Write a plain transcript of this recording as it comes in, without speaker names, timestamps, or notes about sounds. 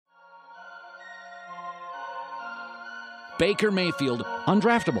Baker Mayfield,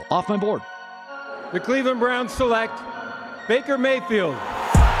 undraftable, off my board. The Cleveland Browns select Baker Mayfield.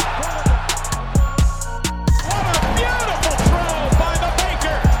 What a beautiful throw by the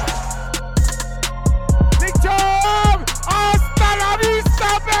Baker. Victor! Hasta la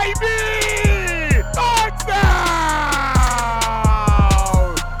vista, baby!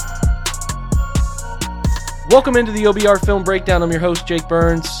 Touchdown! Welcome into the OBR Film Breakdown. I'm your host, Jake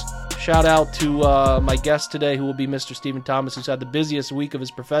Burns. Shout out to my guest today, who will be Mr. Stephen Thomas, who's had the busiest week of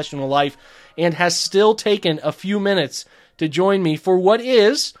his professional life and has still taken a few minutes to join me for what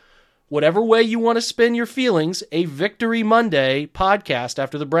is, whatever way you want to spin your feelings, a Victory Monday podcast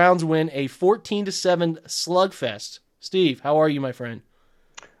after the Browns win a 14-7 slugfest. Steve, how are you, my friend?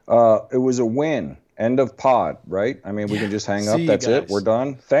 It was a win. End of pod, right? I mean, we can just hang up. That's it. We're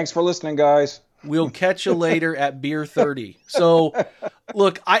done. Thanks for listening, guys. We'll catch you later at Beer 30. So,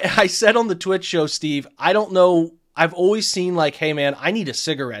 look, I said on the Twitch show, Steve, I don't know. I've always seen like, hey, man, I need a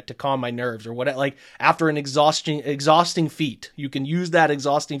cigarette to calm my nerves or what. Like after an exhausting feat, you can use that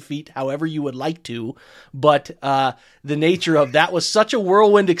exhausting feat however you would like to. But the nature of that was such a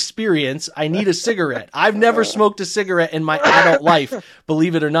whirlwind experience. I need a cigarette. I've never smoked a cigarette in my adult life,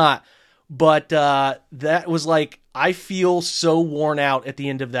 believe it or not. But that was like, I feel so worn out at the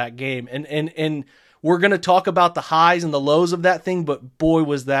end of that game. And we're going to talk about the highs and the lows of that thing, but boy,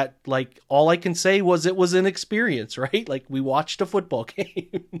 was that like, all I can say was it was an experience, right? Like we watched a football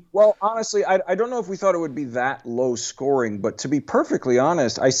game. Well, honestly, I don't know if we thought it would be that low scoring, but to be perfectly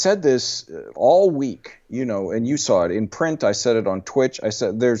honest, I said this all week, you know, and you saw it in print. I said it on Twitch. I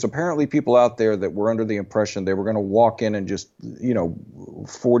said there's apparently people out there that were under the impression they were going to walk in and just,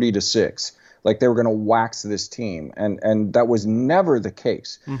 40-6. Like they were going to wax this team, and that was never the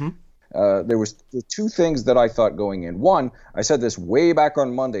case. Mm-hmm. There was the two things that I thought going in. One, I said this way back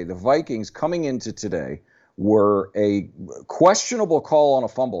on Monday, the Vikings coming into today were a questionable call on a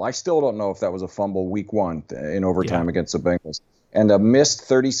fumble. I still don't know if that was a fumble week one in overtime against the Bengals, and a missed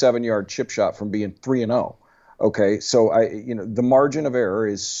 37-yard chip shot from being 3-0. Okay, so the margin of error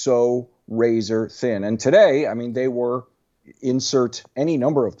is so razor thin. And today, I mean, they were insert any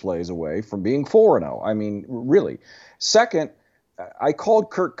number of plays away from being 4-0. I mean, really. Second, I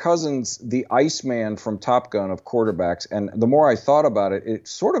called Kirk Cousins the Iceman from Top Gun of quarterbacks, and the more I thought about it, it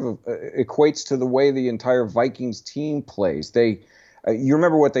sort of equates to the way the entire Vikings team plays. You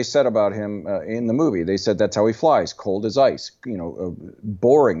remember what they said about him in the movie. They said that's how he flies, cold as ice,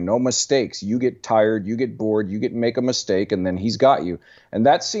 boring, no mistakes. You get tired, you get bored, you make a mistake, and then he's got you. And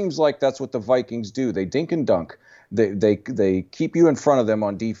that seems like that's what the Vikings do. They dink and dunk. They keep you in front of them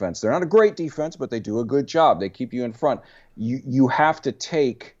on defense. They're not a great defense, but they do a good job. They keep you in front. You have to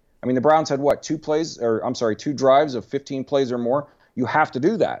take. I mean, the Browns had two drives of 15 plays or more. You have to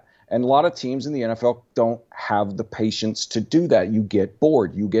do that. And a lot of teams in the NFL don't have the patience to do that. You get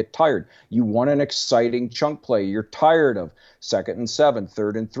bored. You get tired. You want an exciting chunk play. You're tired of 2nd and 7,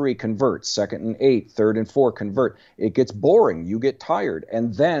 3rd and 3, convert. 2nd and 8, 3rd and 4, convert. It gets boring. You get tired.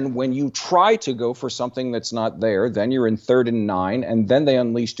 And then when you try to go for something that's not there, then you're in 3rd and 9, and then they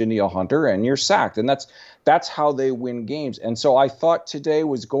unleash Danielle Hunter, and you're sacked. And that's how they win games. And so I thought today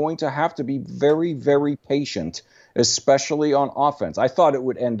was going to have to be very, very patient, especially on offense. I thought it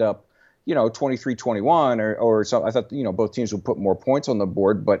would end up, 23-21 or so. I thought, both teams would put more points on the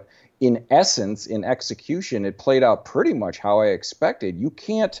board. But in essence, in execution, it played out pretty much how I expected. You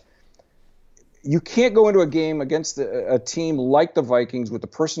can't go into a game against a team like the Vikings with the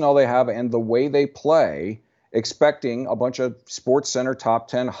personnel they have and the way they play expecting a bunch of Sports Center top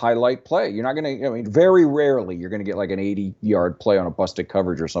 10 highlight play. You're not going to, very rarely you're going to get like an 80-yard play on a busted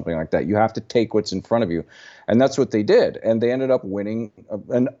coverage or something like that. You have to take what's in front of you. And that's what they did. And they ended up winning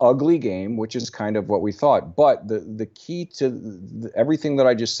an ugly game, which is kind of what we thought. But the key to everything that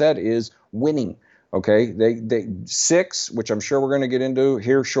I just said is winning. Okay. They 6, which I'm sure we're going to get into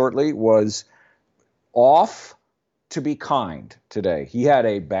here shortly, was off to be kind today. He had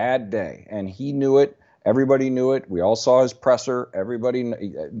a bad day and he knew it. Everybody knew it. We all saw his presser.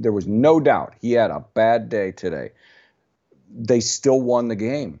 There was no doubt he had a bad day today. They still won the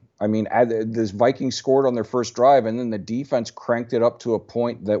game. I mean, this Vikings scored on their first drive, and then the defense cranked it up to a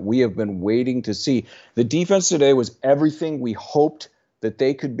point that we have been waiting to see. The defense today was everything we hoped that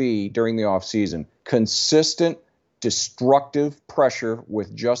they could be during the offseason. Consistent, destructive pressure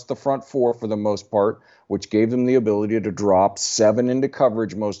with just the front four for the most part, which gave them the ability to drop 7 into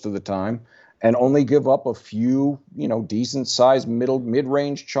coverage most of the time, and only give up a few, decent-sized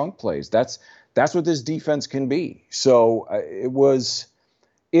mid-range chunk plays. That's what this defense can be. So it was,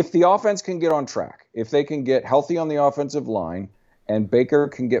 if the offense can get on track, if they can get healthy on the offensive line, and Baker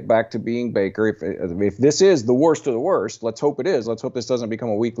can get back to being Baker. If this is the worst of the worst, let's hope it is. Let's hope this doesn't become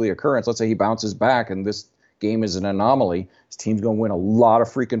a weekly occurrence. Let's say he bounces back and this game is an anomaly. His team's going to win a lot of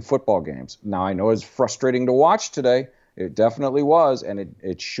freaking football games. Now, I know it's frustrating to watch today. It definitely was, and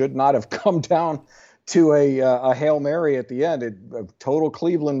it should not have come down to a Hail Mary at the end. A total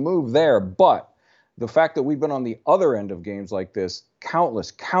Cleveland move there. But the fact that we've been on the other end of games like this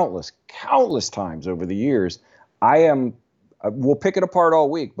countless times over the years, we'll pick it apart all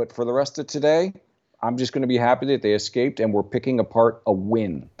week. But for the rest of today, I'm just going to be happy that they escaped, and we're picking apart a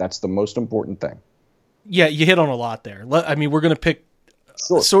win. That's the most important thing. Yeah, you hit on a lot there. I mean, we're going to pick,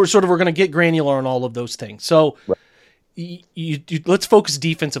 sort of, we're going to get granular on all of those things. So let's focus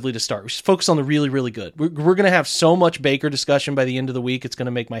defensively to start. We should focus on the really, really good. We're going to have so much Baker discussion by the end of the week. It's going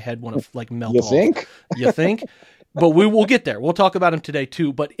to make my head want to melt off. You think? But we'll get there. We'll talk about him today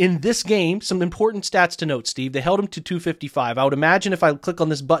too. But in this game, some important stats to note, Steve. They held him to 255. I would imagine if I click on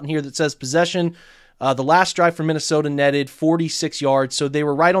this button here that says possession, the last drive for Minnesota netted 46 yards. So they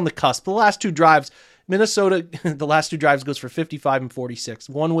were right on the cusp. The last two drives, Minnesota, the last two drives goes for 55 and 46,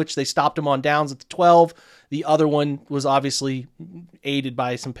 one which they stopped him on downs at the 12. The other one was obviously aided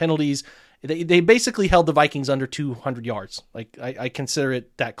by some penalties. They basically held the Vikings under 200 yards. Like, I consider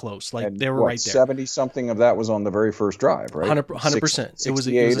it that close. Like, they were right there. 70-something of that was on the very first drive, right? 100%. It was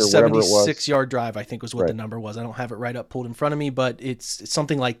a 76-yard drive, I think was what the number was. I don't have it right up pulled in front of me, but it's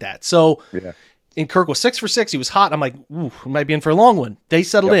something like that. So, and Kirk was 6 for 6. He was hot. I'm like, ooh, we might be in for a long one. They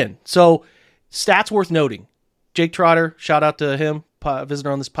settled in. So, stats worth noting. Jake Trotter, shout out to him,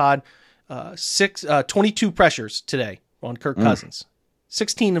 visitor on this pod. 22 pressures today on Kirk Cousins.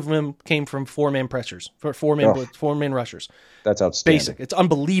 16 of them came from four-man pressures, four-man rushers. That's outstanding. Basic. It's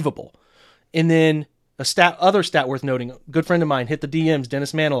unbelievable. And then other stat worth noting, a good friend of mine hit the DMs,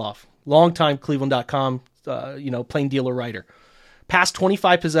 Dennis Maniloff, longtime Cleveland.com, plain dealer writer. Passed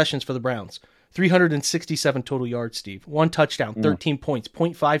 25 possessions for the Browns, 367 total yards, Steve. 1 touchdown, 13 points,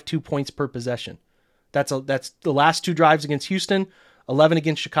 0.52 points per possession. That's the last 2 drives against Houston, 11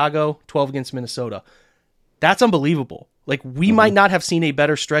 against Chicago, 12 against Minnesota. That's unbelievable. Like, we might not have seen a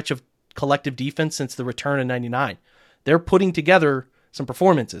better stretch of collective defense since the return in 99. They're putting together some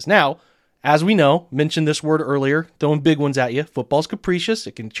performances. Now, as we know, mentioned this word earlier, throwing big ones at you. Football's capricious.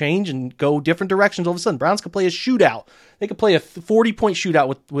 It can change and go different directions all of a sudden. Browns could play a shootout. They could play a 40-point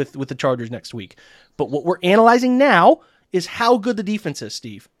shootout with the Chargers next week. But what we're analyzing now is how good the defense is,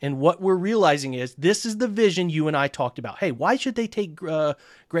 Steve. And what we're realizing is this is the vision you and I talked about. Hey, why should they take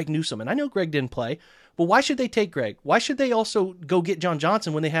Greg Newsome? And I know Greg didn't play, but why should they take Greg? Why should they also go get John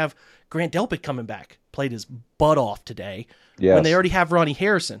Johnson when they have Grant Delpit coming back? Played his butt off today. Yes. When they already have Ronnie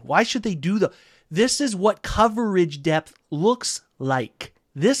Harrison. Why should they do this is what coverage depth looks like.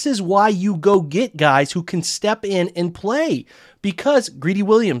 This is why you go get guys who can step in and play, because Greedy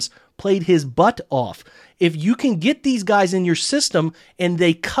Williams played his butt off. If you can get these guys in your system and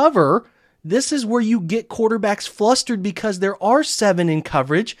they cover, this is where you get quarterbacks flustered, because there are 7 in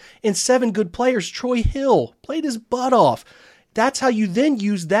coverage and 7 good players. Troy Hill played his butt off. That's how you then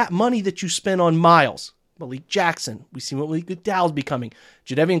use that money that you spend on Miles, Malik Jackson. We see what Malik McDowell's becoming.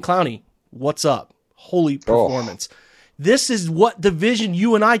 Jadeveon Clowney, what's up? Holy performance. This is what the vision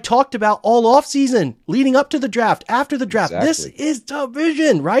you and I talked about all offseason, leading up to the draft, after the draft. Exactly. This is the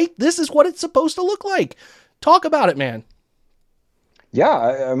vision, right? This is what it's supposed to look like. Talk about it, man.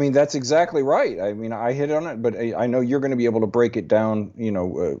 Yeah, I mean, that's exactly right. I mean, I hit on it, but I know you're going to be able to break it down,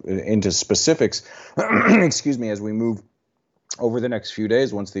 into specifics, excuse me, as we move over the next few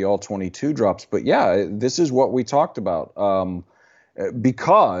days once the All-22 drops. But yeah, this is what we talked about,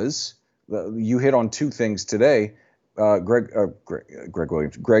 because you hit on 2 things today. Greg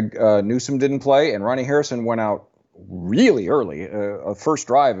Newsome didn't play, and Ronnie Harrison went out really early. A first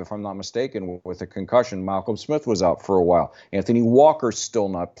drive, if I'm not mistaken, with a concussion. Malcolm Smith was out for a while. Anthony Walker's still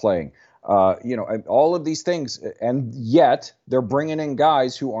not playing. All of these things, and yet they're bringing in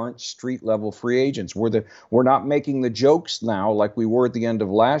guys who aren't street level free agents. We're not making the jokes now like we were at the end of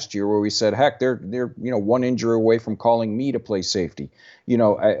last year, where we said, heck, they're 1 injury away from calling me to play safety.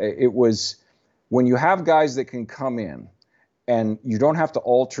 It was when you have guys that can come in and you don't have to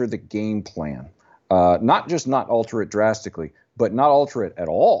alter the game plan, not just not alter it drastically, but not alter it at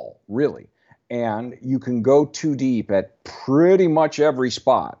all, really. And you can go too deep at pretty much every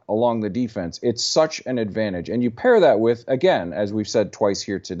spot along the defense. It's such an advantage. And you pair that with, again, as we've said twice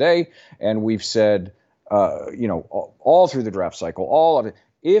here today, and we've said, all through the draft cycle, all of it,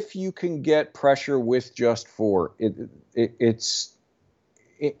 if you can get pressure with just 4, it's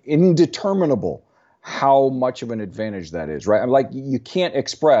indeterminable how much of an advantage that is, right? I'm like, you can't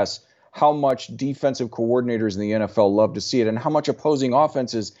express how much defensive coordinators in the NFL love to see it and how much opposing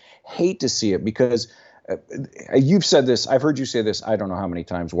offenses hate to see it, because you've said this, I've heard you say this, I don't know how many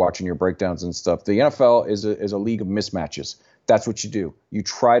times watching your breakdowns and stuff. The NFL is a league of mismatches. That's what you do. You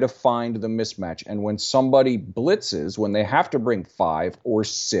try to find the mismatch. And when somebody blitzes, when they have to bring 5 or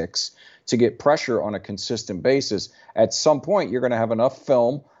 6 to get pressure on a consistent basis, at some point you're going to have enough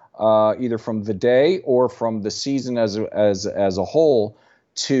film, either from the day or from the season as a whole,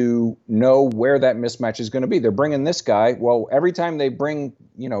 to know where that mismatch is going to be. They're bringing this guy. Well, every time they bring,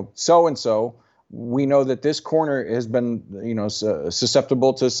 so-and-so, we know that this corner has been,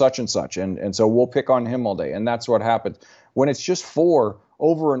 susceptible to such and such. And so we'll pick on him all day. And that's what happens. When it's just 4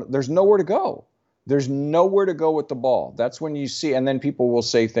 over, and there's nowhere to go. There's nowhere to go with the ball. That's when you see, and then people will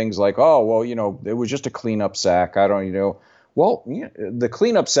say things like, oh, well, it was just a cleanup sack. I don't, Well, the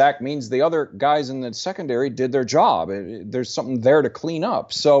cleanup sack means the other guys in the secondary did their job. There's something there to clean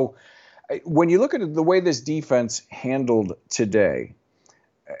up. So when you look at the way this defense handled today,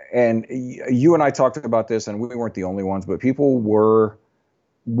 and you and I talked about this, and we weren't the only ones, but people were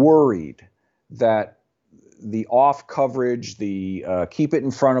worried that the off coverage, the keep it in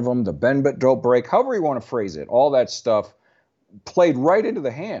front of them, the bend but don't break, however you want to phrase it, all that stuff played right into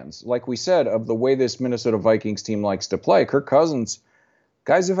the hands, like we said, of the way this Minnesota Vikings team likes to play. Kirk Cousins,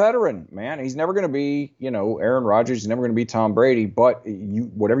 guy's a veteran, man. He's never going to be, Aaron Rodgers. He's never going to be Tom Brady. But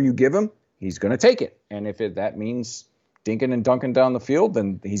whatever you give him, he's going to take it. And if that means dinking and dunking down the field,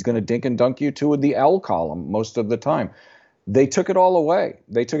 then he's going to dink and dunk you to the L column most of the time. They took it all away.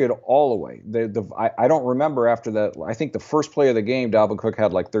 I don't remember after that. I think the first play of the game, Dalvin Cook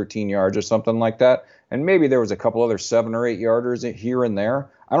had like 13 yards or something like that. And maybe there was a couple other 7 or 8 yarders here and there.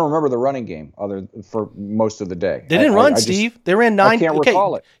 I don't remember the running game for most of the day. They didn't run, Steve. They ran 9. I can't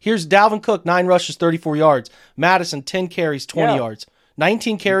recall it. Here's Dalvin Cook, 9 rushes, 34 yards. Madison, 10 carries, 20 yards.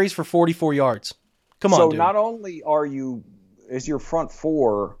 19 carries for 44 yards. Come on, dude. So not only is your front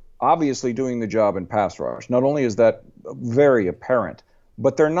 4 obviously doing the job in pass rush, not only is that very apparent,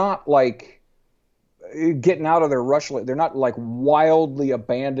 but they're not like getting out of their rush. They're not like wildly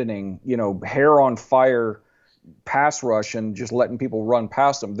abandoning, hair on fire pass rush and just letting people run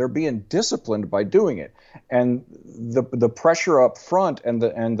past them. They're being disciplined by doing it. And the pressure up front and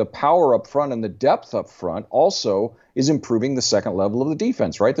the power up front and the depth up front also is improving the second level of the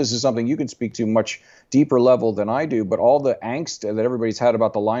defense, right? This is something you can speak to much deeper level than I do, but all the angst that everybody's had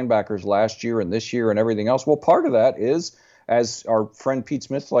about the linebackers last year and this year and everything else, well, part of that is, as our friend Pete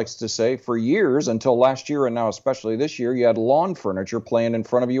Smith likes to say, for years until last year and now especially this year, you had lawn furniture playing in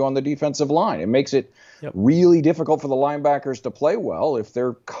front of you on the defensive line. It makes it really difficult for the linebackers to play well if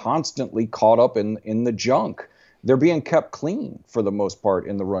they're constantly caught up in the junk. They're being kept clean for the most part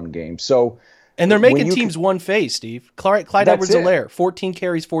in the run game. And they're making teams one phase, Steve. Clyde Edwards-Helaire, 14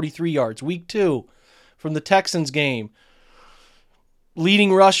 carries, 43 yards. Week 2 from the Texans game.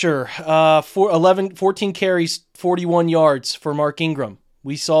 Leading rusher, 14 carries, 41 yards for Mark Ingram.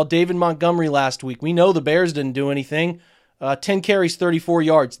 We saw David Montgomery last week. We know the Bears didn't do anything. 10 carries, 34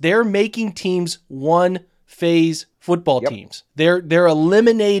 yards. They're making teams one-phase football teams. They're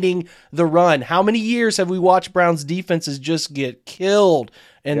eliminating the run. How many years have we watched Browns defenses just get killed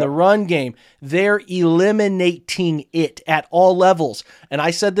in the run game? They're eliminating it at all levels. And I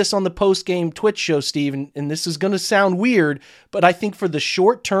said this on the post-game Twitch show, Steve, and this is going to sound weird, but I think for the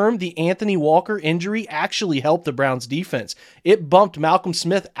short term, the Anthony Walker injury actually helped the Browns defense. It bumped Malcolm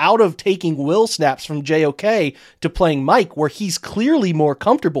Smith out of taking will snaps from JOK to playing Mike, where he's clearly more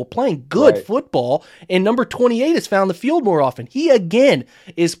comfortable playing good football, and number 28 has found the field more often. He, again,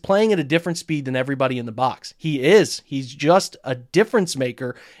 is playing at a different speed than everybody in the box. He is. He's just a difference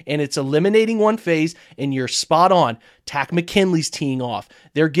maker, and it's eliminating one phase, and you're spot on. Tack McKinley's teeing off.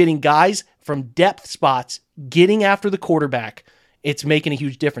 They're getting guys from depth spots getting after the quarterback. It's making a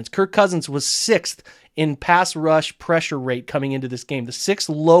huge difference. Kirk Cousins was 6th in pass rush pressure rate coming into this game. The 6th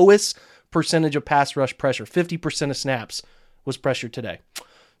lowest percentage of pass rush pressure. 50% of snaps was pressured today.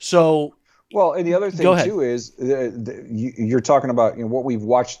 So, well, and the other thing too is you're talking about what we've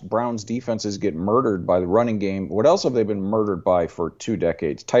watched Browns defenses get murdered by the running game. What else have they been murdered by for 2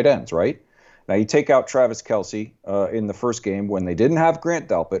 decades? Tight ends, right? Now you take out Travis Kelce in the first game when they didn't have Grant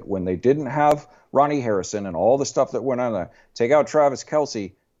Delpit, when they didn't have Ronnie Harrison and all the stuff that went on there. Take out Travis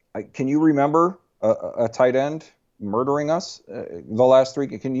Kelce. Can you remember a tight end murdering us the last 3?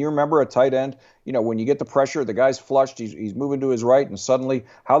 Can you remember a tight end? When you get the pressure, the guy's flushed, he's moving to his right, and suddenly,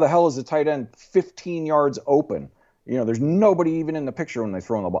 how the hell is the tight end 15 yards open? There's nobody even in the picture when they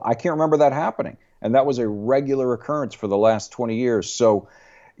throw in the ball. I can't remember that happening, and that was a regular occurrence for the last 20 years. So,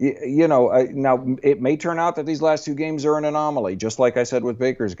 Now it may turn out that these last two games are an anomaly, just like I said with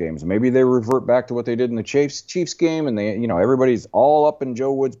Baker's games. Maybe they revert back to what they did in the Chiefs game, and everybody's all up in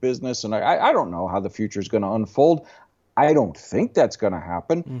Joe Wood's business. And I don't know how the future is going to unfold. I don't think that's going to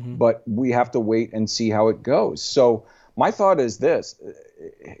happen, but we have to wait and see how it goes. So my thought is this: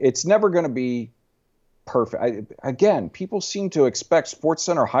 it's never going to be perfect. Again, people seem to expect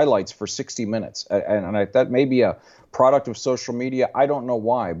SportsCenter highlights for 60 minutes, and that may be a product of social media. I don't know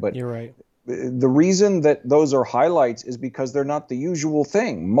why, but you're right. The reason that those are highlights is because they're not the usual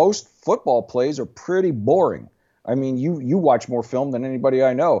thing. Most football plays are pretty boring. I mean, you watch more film than anybody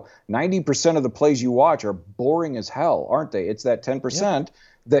I know. 90% of the plays you watch are boring as hell, aren't they? It's that 10%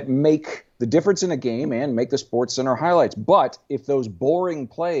 that make the difference in a game and make the SportsCenter highlights. But if those boring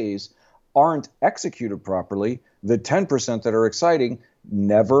plays aren't executed properly, the 10% that are exciting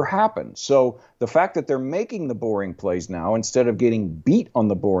never happen. So the fact that they're making the boring plays now instead of getting beat on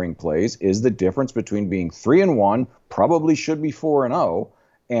the boring plays is the difference between being 3-1, probably should be 4-0.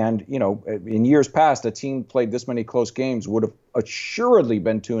 And, in years past, a team played this many close games would have assuredly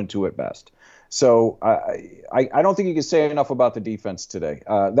been 2-2 at best. So I don't think you can say enough about the defense today.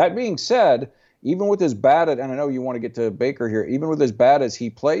 That being said, even with as bad, and I know you want to get to Baker here, even with as bad as he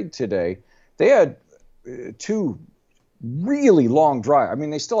played today, they had two really long drive. I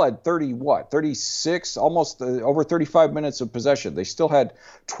mean, they still had 36, almost over 35 minutes of possession. They still had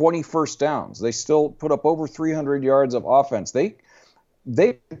 20 first downs. They still put up over 300 yards of offense. They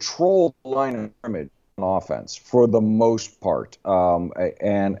controlled the line of scrimmage on offense for the most part.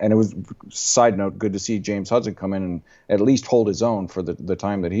 And it was, side note, good to see James Hudson come in and at least hold his own for the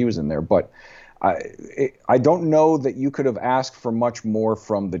time that he was in there. But I don't know that you could have asked for much more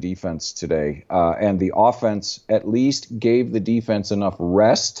from the defense today. And the offense at least gave the defense enough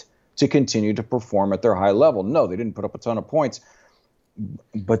rest to continue to perform at their high level. No, they didn't put up a ton of points,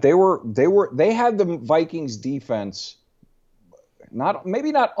 but they had the Vikings defense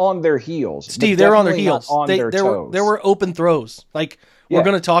maybe not on their heels. Steve, they're on their heels. On their toes. There were open throws. We're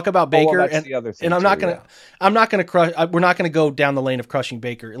going to talk about Baker, that's the other thing and I'm not going to crush. We're not going to go down the lane of crushing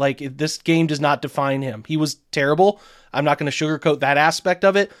Baker. This game does not define him. He was terrible. I'm not going to sugarcoat that aspect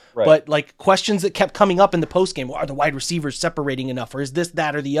of it. Right. But questions that kept coming up in the post game: are the wide receivers separating enough, or is this,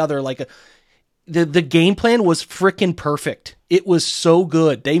 that, or the other? The game plan was freaking perfect. It was so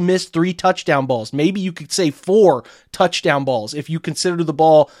good. They missed 3 touchdown balls. Maybe you could say 4 touchdown balls if you consider the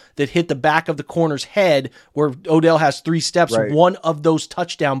ball that hit the back of the corner's head where Odell has 3 steps, one of those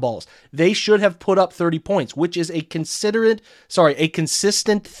touchdown balls. They should have put up 30 points, which is a consistent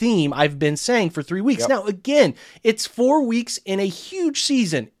theme I've been saying for 3 weeks. Yep. Now, again, it's 4 weeks in a huge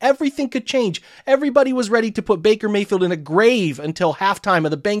season. Everything could change. Everybody was ready to put Baker Mayfield in a grave until halftime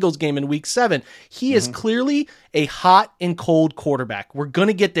of the Bengals game in week 7. He is clearly a hot and cold quarterback. We're going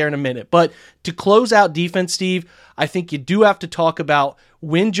to get there in a minute. But to close out defense, Steve, I think you do have to talk about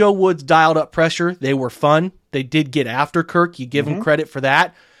when Joe Woods dialed up pressure. They were fun. They did get after Kirk. You give him credit for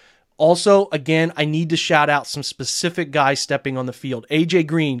that. Also, again, I need to shout out some specific guys stepping on the field. A.J.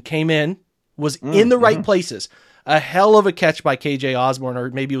 Green came in, was in the right places. A hell of a catch by KJ Osborne,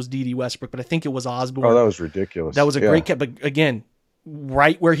 or maybe it was D.D. Westbrook, but I think it was Osborne. Oh, that was ridiculous. That was a great catch. But again,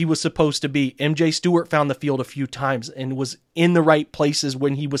 right where he was supposed to be. MJ Stewart found the field a few times and was in the right places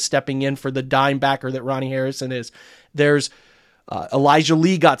when he was stepping in for the dime backer that Ronnie Harrison is. There's Elijah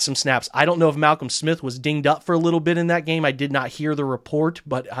Lee got some snaps. I don't know if Malcolm Smith was dinged up for a little bit in that game. I did not hear the report,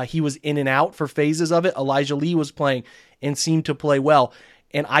 but he was in and out for phases of it. Elijah Lee was playing and seemed to play well.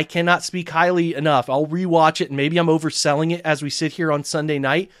 And I cannot speak highly enough. I'll rewatch it, and maybe I'm overselling it as we sit here on Sunday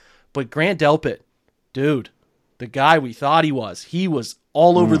night. But Grant Delpit, dude, the guy we thought he was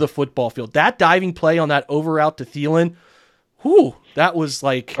all over the football field. That diving play on that over out to Thielen, that was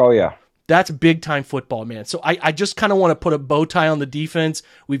that's big time football, man. So I just kind of want to put a bow tie on the defense.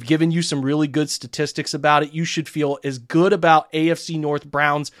 We've given you some really good statistics about it. You should feel as good about AFC North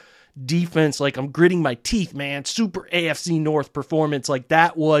Browns defense. I'm gritting my teeth, man. Super AFC North performance.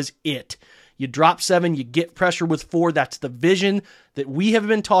 That was it. You drop 7, you get pressure with 4. That's the vision that we have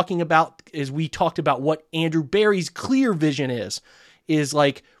been talking about as we talked about what Andrew Berry's clear vision is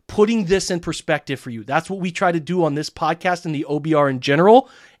putting this in perspective for you. That's what we try to do on this podcast and the OBR in general.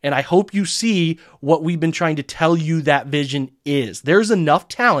 And I hope you see what we've been trying to tell you that vision is. There's enough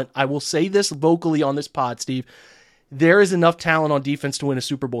talent. I will say this vocally on this pod, Steve. There is enough talent on defense to win a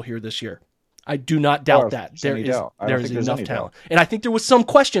Super Bowl here this year. I do not doubt that. There is enough talent. And I think there was some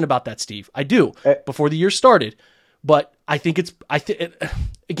question about that, Steve. I do, before the year started. But I think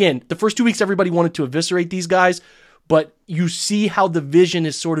again, the first 2 weeks, everybody wanted to eviscerate these guys, but you see how the vision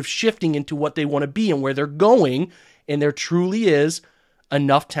is sort of shifting into what they want to be and where they're going. And there truly is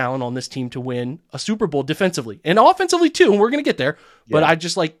enough talent on this team to win a Super Bowl defensively and offensively too. And we're going to get there. Yeah. But I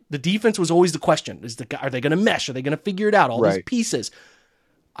just like the defense was always the question: are they going to mesh? Are they going to figure it out? All these pieces.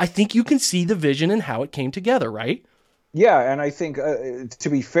 I think you can see the vision and how it came together, right? Yeah, and I think to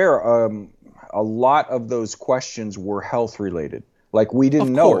be fair, a lot of those questions were health related. Like we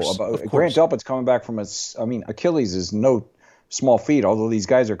didn't know about Grant Delpit's coming back from Achilles is no small feat, although these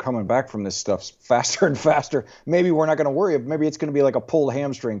guys are coming back from this stuff faster and faster. Maybe we're not going to worry. Maybe it's going to be like a pulled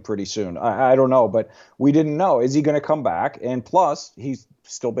hamstring pretty soon. I don't know, but we didn't know. Is he going to come back? And plus, he's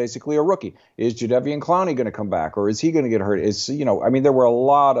still basically a rookie. Is Jadeveon Clowney going to come back, or is he going to get hurt? There were a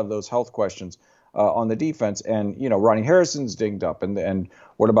lot of those health questions on the defense, and Ronnie Harrison's dinged up, and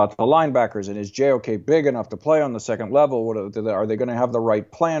what about the linebackers? And is JOK big enough to play on the second level? Are they going to have the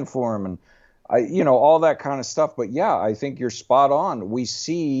right plan for him? And all that kind of stuff. But yeah, I think you're spot on. We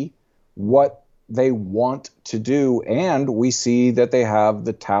see what they want to do, and we see that they have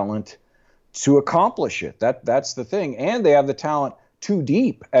the talent to accomplish it. That's the thing. And they have the talent too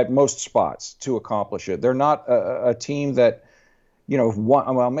deep at most spots to accomplish it. They're not a team that,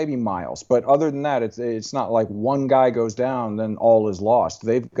 maybe Miles, but other than that, it's not like one guy goes down, then all is lost.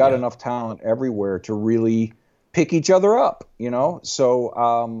 They've got enough talent everywhere to really pick each other up,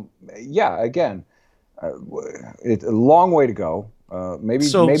 So, again, it's a long way to go. Maybe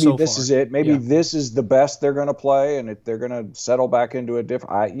this is it. Maybe this is the best they're going to play, and they're going to settle back into a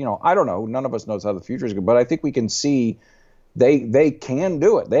different. I don't know. None of us knows how the future is going, but I think we can see they can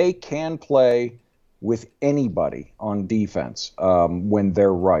do it. They can play with anybody on defense when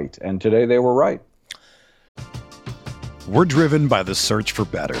they're right, and today they were right. We're driven by the search for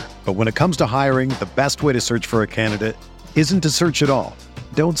better. But when it comes to hiring, the best way to search for a candidate isn't to search at all.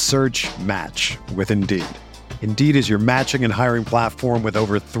 Don't search, match with Indeed. Indeed is your matching and hiring platform with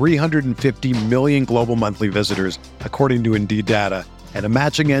over 350 million global monthly visitors, according to Indeed data, and a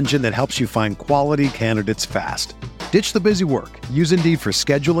matching engine that helps you find quality candidates fast. Ditch the busy work. Use Indeed for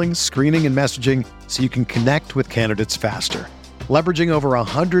scheduling, screening, and messaging so you can connect with candidates faster. Leveraging over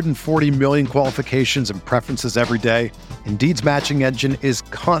 140 million qualifications and preferences every day, Indeed's matching engine is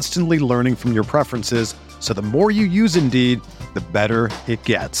constantly learning from your preferences, so the more you use Indeed, the better it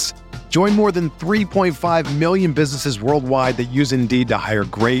gets. Join more than 3.5 million businesses worldwide that use Indeed to hire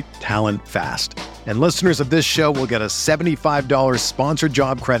great talent fast. And listeners of this show will get a $75 sponsored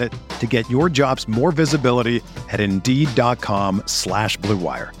job credit to get your jobs more visibility at Indeed.com/Blue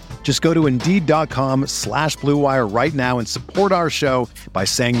Wire. Just go to Indeed.com/Blue Wire right now and support our show by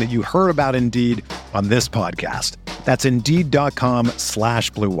saying that you heard about Indeed on this podcast. That's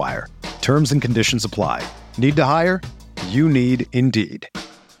Indeed.com/Blue Wire. Terms and conditions apply. Need to hire? You need Indeed.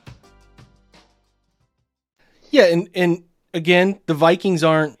 Yeah, and again, the Vikings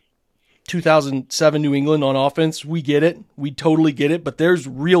aren't 2007 New England on offense. We get it. We totally get it. But there's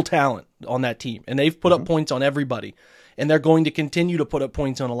real talent on that team, and they've put up points on everybody. And they're going to continue to put up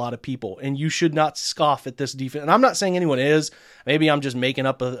points on a lot of people. And you should not scoff at this defense. And I'm not saying anyone is. Maybe I'm just making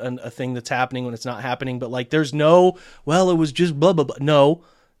up a thing that's happening when it's not happening. But there's no, it was just blah, blah, blah. No,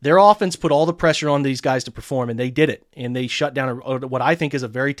 their offense put all the pressure on these guys to perform, and they did it. And they shut down what I think is a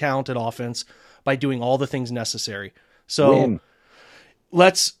very talented offense by doing all the things necessary. So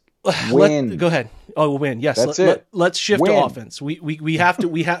let's win. Go ahead. Oh, win. Yes. That's it. Let's shift to offense. We have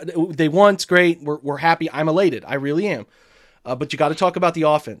to, they won. It's great. We're happy. I'm elated. I really am. But you got to talk about the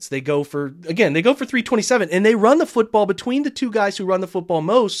offense. They go for 327, and they run the football between the two guys who run the football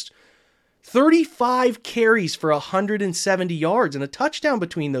most, 35 carries for 170 yards and a touchdown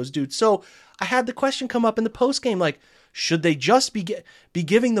between those dudes. So I had the question come up in the post game, should they just be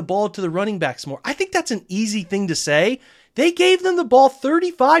giving the ball to the running backs more? I think that's an easy thing to say. They gave them the ball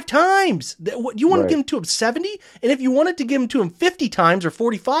 35 times. You want to give them to them 70? And if you wanted to give them to them 50 times or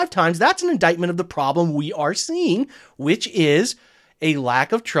 45 times, that's an indictment of the problem we are seeing, which is a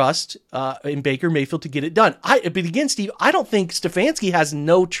lack of trust in Baker Mayfield to get it done. But again, Steve, I don't think Stefanski has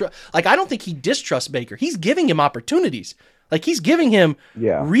no trust. I don't think he distrusts Baker. He's giving him opportunities. He's giving him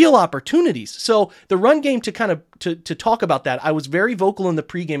real opportunities. So the run game, to kind of to talk about that, I was very vocal in the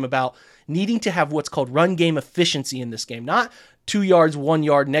pregame about needing to have what's called run game efficiency in this game. Not 2 yards, 1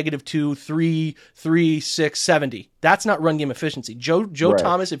 yard, -2, 3, 3, 6, 70. That's not run game efficiency. Joe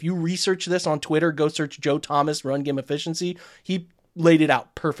Thomas, if you research this on Twitter, go search Joe Thomas run game efficiency. He laid it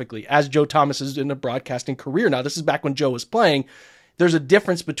out perfectly, as Joe Thomas is in a broadcasting career. Now, this is back when Joe was playing. There's a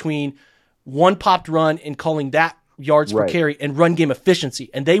difference between one popped run and calling that yards per carry and run game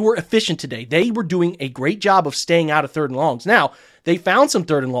efficiency. And they were efficient today. They were doing a great job of staying out of third and longs. Now, they found some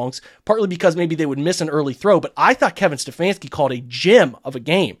third and longs, partly because maybe they would miss an early throw, but I thought Kevin Stefanski called a gem of a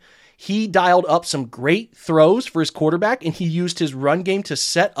game. He dialed up some great throws for his quarterback, and he used his run game to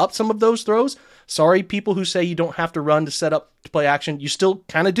set up some of those throws. Sorry, people who say you don't have to run to set up to play action. You still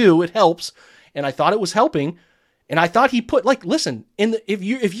kind of do. It helps. And I thought it was helping. And I thought he put, like, listen, if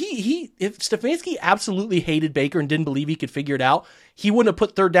Stefanski absolutely hated Baker and didn't believe he could figure it out, he wouldn't have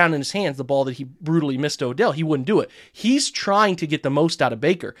put third down in his hands, the ball that he brutally missed to Odell. He wouldn't do it. He's trying to get the most out of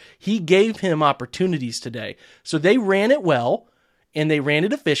Baker. He gave him opportunities today. So they ran it well, and they ran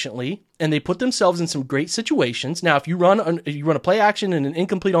it efficiently, and they put themselves in some great situations. Now, if you run a play action and an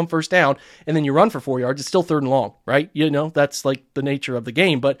incomplete on first down, and then you run for 4 yards, it's still 3rd and long, right? You know, that's like the nature of the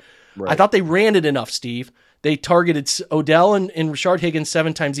game. But right. I thought they ran it enough, Steve. They targeted Odell and Rashard Higgins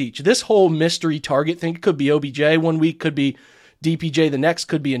 7 times each. This whole mystery target thing could be OBJ one week, could be DPJ the next,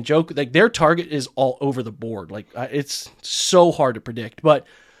 could be Njoku. Like, their target is all over the board. Like, it's so hard to predict. But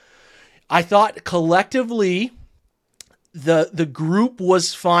I thought collectively the group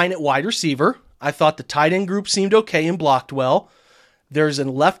was fine at wide receiver. I thought the tight end group seemed okay and blocked well. There's a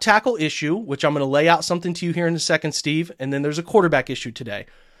left tackle issue, which I'm going to lay out something to you here in a second, Steve. And then there's a quarterback issue today.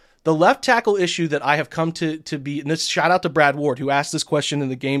 The left tackle issue that I have come to be, and this shout out to Brad Ward, who asked this question in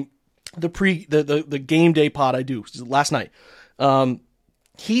the game, the game day pod I do last night.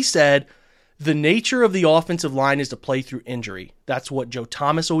 He said the nature of the offensive line is to play through injury. That's what Joe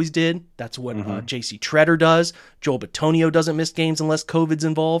Thomas always did. That's what J.C. Treader does. Joel Bitonio doesn't miss games unless COVID's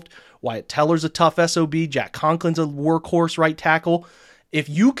involved. Wyatt Teller's a tough SOB. Jack Conklin's a workhorse right tackle. If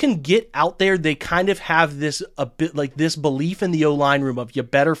you can get out there, they kind of have this a bit like this belief in the O-line room of you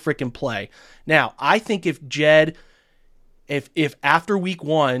better frickin' play. Now, I think if after week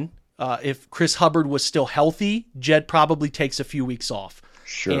 1, if Chris Hubbard was still healthy, Jed probably takes a few weeks off.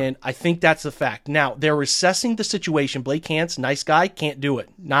 Sure. And I think that's the fact. Now, they're assessing the situation. Blake Hance, nice guy, can't do it.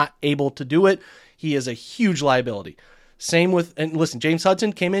 Not able to do it. He is a huge liability. Same with, and listen, James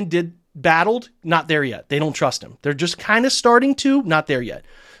Hudson came in, battled, not there yet. They don't trust him. They're just kind of starting to, not there yet.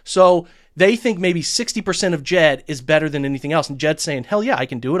 So they think maybe 60% of Jed is better than anything else. And Jed's saying, hell yeah, I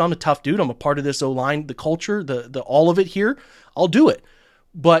can do it. I'm a tough dude. I'm a part of this O-line, the culture, the all of it here. I'll do it.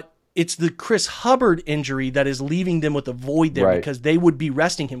 But it's the Chris Hubbard injury that is leaving them with a void there, because they would be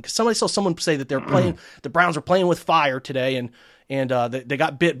resting him. Because somebody saw someone say that they're playing, the Browns are playing with fire today, and they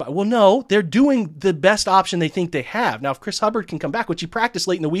got bit by. Well, no, they're doing the best option they think they have. Now, if Chris Hubbard can come back, which he practiced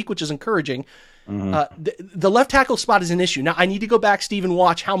late in the week, which is encouraging, the left tackle spot is an issue. Now, I need to go back, Steve, and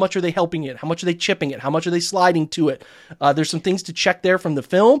watch how much are they helping it, how much are they chipping it, how much are they sliding to it. There's some things to check there from the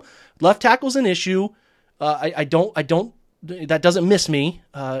film. Left tackle's an issue. I don't. That doesn't miss me,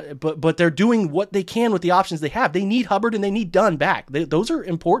 but they're doing what they can with the options they have. They need Hubbard and they need Dunn back. Those are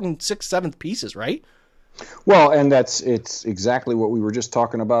important 6th, 7th pieces, right? Well, and it's exactly what we were just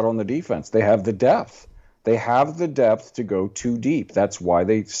talking about on the defense. They have the depth. They have the depth to go too deep. That's why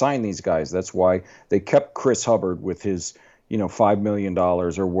they signed these guys. That's why they kept Chris Hubbard with his, $5 million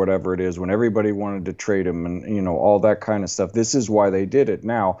or whatever it is when everybody wanted to trade him and, all that kind of stuff. This is why they did it.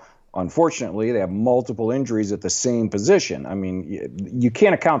 Now, unfortunately, they have multiple injuries at the same position. I mean, you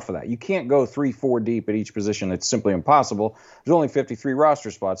can't account for that. You can't go 3-4 deep at each position. It's simply impossible. There's only 53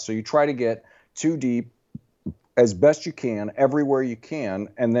 roster spots, so you try to get 2 deep as best you can, everywhere you can,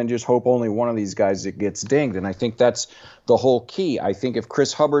 and then just hope only one of these guys that gets dinged. And I think that's the whole key. I think if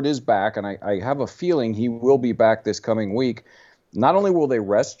Chris Hubbard is back, and I have a feeling he will be back this coming week, not only will they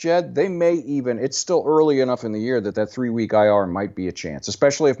rest Jed, they may even, it's still early enough in the year that 3-week IR might be a chance,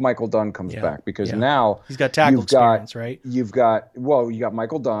 especially if Michael Dunn comes back, because now he's got tackle experience, right? You got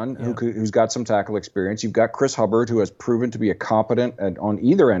Michael Dunn, who's got some tackle experience. You've got Chris Hubbard, who has proven to be a competent on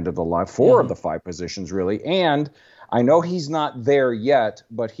either end of the line, 4 of the 5 positions, really. And I know he's not there yet,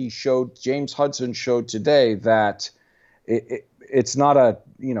 but James Hudson showed today that it's not a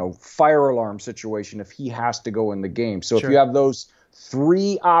fire alarm situation if he has to go in the game. So if you have those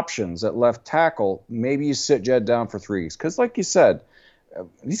 3 options at left tackle, maybe you sit Jed down for 3 weeks. Because like you said,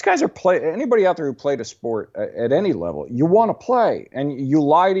 these guys are anybody out there who played a sport at any level, you want to play and you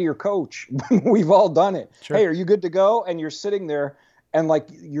lie to your coach. We've all done it. Sure. Hey, are you good to go? And you're sitting there and like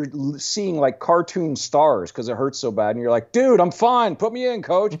you're seeing like cartoon stars because it hurts so bad, and you're like, dude, I'm fine. Put me in,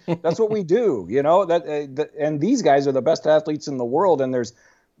 coach. That's what we do, and these guys are the best athletes in the world, and there's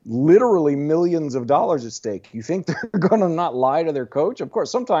literally millions of dollars at stake. You think they're going to not lie to their coach? Of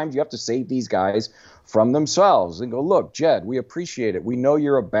course, sometimes you have to save these guys from themselves and go, look, Jed, we appreciate it. We know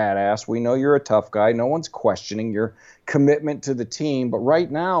you're a badass. We know you're a tough guy. No one's questioning your commitment to the team. But right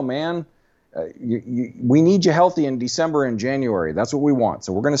now, man, we need you healthy in December and January. That's what we want.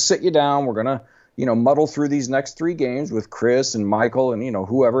 So we're going to sit you down. We're going to, muddle through these next 3 games with Chris and Michael and,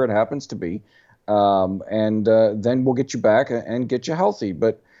 whoever it happens to be. And then we'll get you back and get you healthy.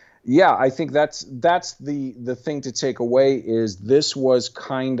 But Yeah, I think that's the thing to take away is this was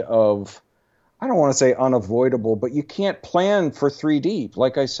kind of, I don't want to say unavoidable, but you can't plan for 3 deep.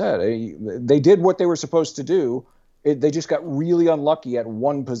 Like I said, they did what they were supposed to do. They just got really unlucky at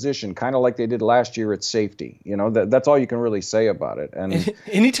one position, kind of like they did last year at safety. That's all you can really say about it. And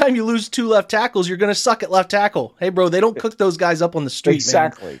anytime you lose 2 left tackles, you're going to suck at left tackle. Hey, bro, they don't cook those guys up on the street.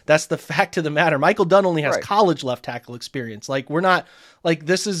 Exactly. Man. That's the fact of the matter. Michael Dunn only has Right. college left tackle experience. Like, we're not like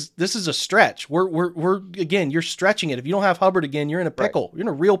this is a stretch. We're again, you're stretching it. If you don't have Hubbard again, you're in a pickle. Right. You're in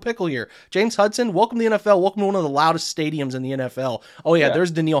a real pickle here. James Hudson, welcome to the NFL. Welcome to one of the loudest stadiums in the NFL. Oh yeah. There's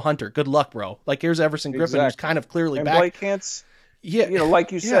Danielle Hunter. Good luck, bro. Like, here's Everson Griffin, who's kind of clearly and back. Blake Hance,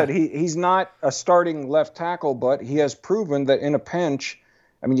 like you said, he's not a starting left tackle, but he has proven that in a pinch,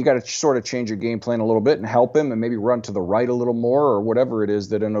 I mean, you got to sort of change your game plan a little bit and help him and maybe run to the right a little more or whatever it is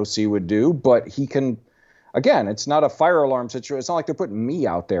that an OC would do. But he can, again, it's not a fire alarm situation. It's not like they're putting me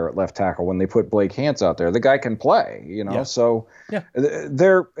out there at left tackle when they put Blake Hance out there. The guy can play, So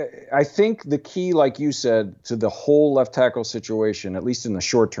I think the key, like you said, to the whole left tackle situation, at least in the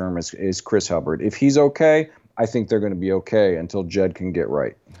short term, is Chris Hubbard. If he's okay, I think they're going to be okay until Jed can get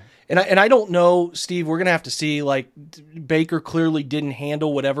right. And I don't know, Steve, we're going to have to see, like, Baker clearly didn't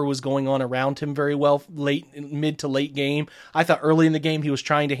handle whatever was going on around him very well mid to late game. I thought early in the game he was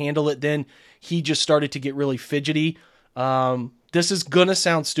trying to handle it. Then he just started to get really fidgety. This is going to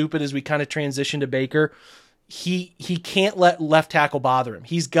sound stupid as we kind of transition to Baker. He can't let left tackle bother him.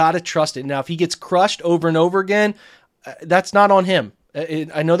 He's got to trust it. Now, if he gets crushed over and over again, that's not on him.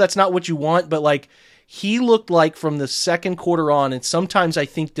 I know that's not what you want, but, like, he looked like from the second quarter on, and sometimes I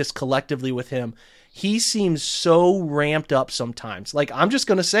think this collectively with him, he seems so ramped up sometimes. Like, I'm just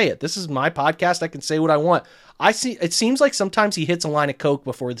going to say it. This is my podcast. I can say what I want. It seems like sometimes he hits a line of Coke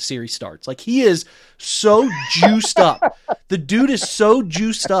before the series starts. Like, he is so juiced up. The dude is so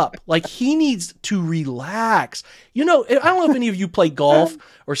juiced up. Like, he needs to relax. I don't know if any of you play golf,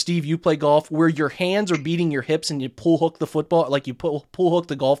 or Steve, you play golf, where your hands are beating your hips and you pull hook the football, like you pull hook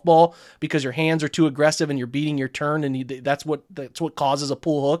the golf ball because your hands are too aggressive and you're beating your turn, and that's what causes a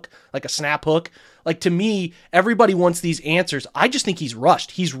pull hook, like a snap hook. Like, to me, everybody wants these answers. I just think he's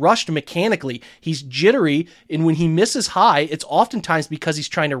rushed. He's rushed mechanically. He's jittery, and when he misses high, it's oftentimes because he's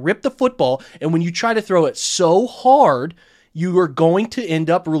trying to rip the football, and when you try to throw it so hard, you are going to end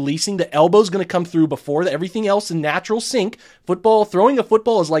up releasing, the elbow's going to come through before everything else in natural sync. Throwing a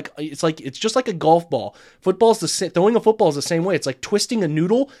football is it's just like a golf ball. Throwing a football is the same way. It's like twisting a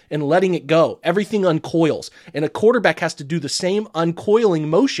noodle and letting it go. Everything uncoils, and a quarterback has to do the same uncoiling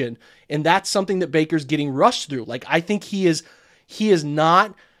motion, and that's something that Baker's getting rushed through. Like, I think he is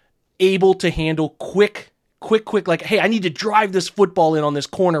not able to handle quick, like, hey, I need to drive this football in on this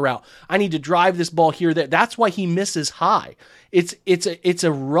corner route. I need to drive this ball here, there. That's why he misses high. It's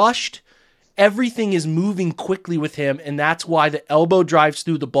a rushed, everything is moving quickly with him, and that's why the elbow drives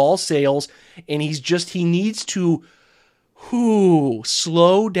through, the ball sails, and he needs to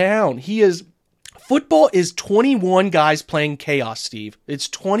slow down. Football is 21 guys playing chaos, Steve. It's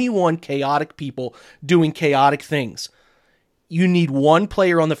 21 chaotic people doing chaotic things. You need one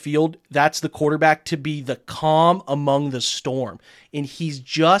player on the field, that's the quarterback, to be the calm among the storm. And he's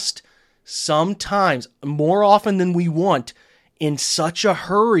just sometimes, more often than we want, in such a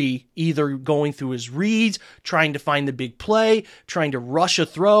hurry, either going through his reads, trying to find the big play, trying to rush a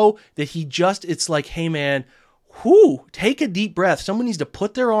throw, that it's like, hey man, take a deep breath. Someone needs to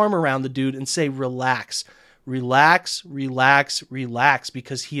put their arm around the dude and say, relax,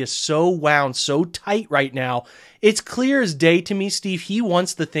 because he is so wound, so tight right now. It's clear as day to me, Steve, he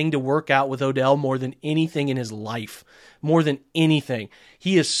wants the thing to work out with Odell more than anything in his life. More than anything.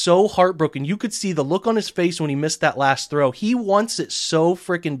 He is so heartbroken. You could see the look on his face when he missed that last throw. He wants it so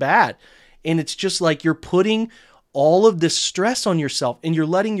freaking bad. And it's just like you're putting all of this stress on yourself, and you're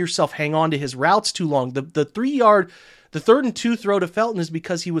letting yourself hang on to his routes too long. The 3rd and 2 throw to Felton is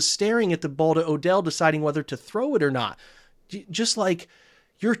because he was staring at the ball to Odell, deciding whether to throw it or not. Just like,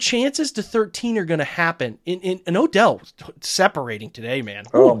 your chances to 13 are going to happen. And Odell separating today, man.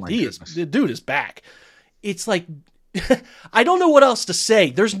 Oh my goodness. The dude is back. It's like, I don't know what else to say.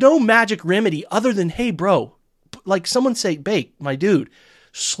 There's no magic remedy other than, hey, bro, like someone say, Bake, my dude,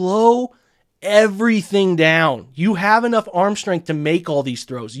 slow everything down. You have enough arm strength to make all these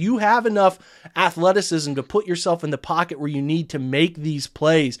throws. You have enough athleticism to put yourself in the pocket where you need to make these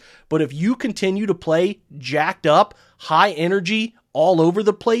plays. But if you continue to play jacked up, high energy, all over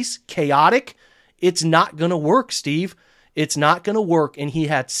the place, chaotic, it's not going to work, Steve. It's not going to work. And he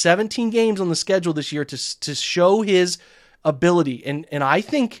had 17 games on the schedule this year to show his ability. And I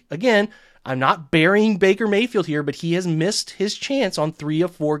think, again, I'm not burying Baker Mayfield here, but he has missed his chance on 3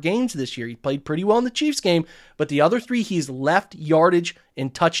 of 4 games this year. He played pretty well in the Chiefs game, but the other 3, he's left yardage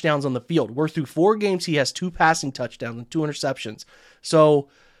and touchdowns on the field. We're through 4 games. He has 2 passing touchdowns and 2 interceptions. So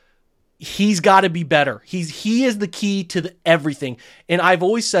he's got to be better. He is the key to everything. And I've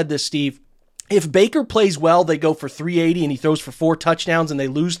always said this, Steve. If Baker plays well, they go for 380 and he throws for 4 touchdowns and they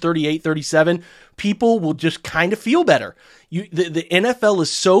lose 38-37, people will just kind of feel better. The NFL is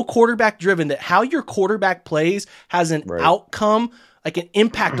so quarterback driven that how your quarterback plays has an outcome, like an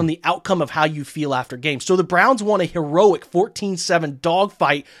impact on the outcome of how you feel after games. So the Browns won a heroic 14-7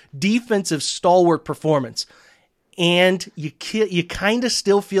 dogfight defensive stalwart performance. And you kind of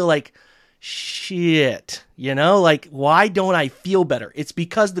still feel like, shit, like, why don't I feel better? It's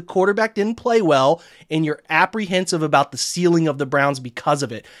because the quarterback didn't play well and you're apprehensive about the ceiling of the Browns because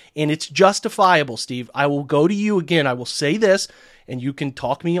of it. And it's justifiable, Steve. I will go to you again. I will say this, and you can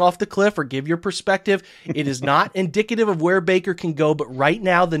talk me off the cliff or give your perspective. It is not indicative of where Baker can go, but right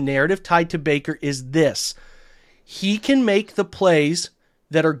now the narrative tied to Baker is this. He can make the plays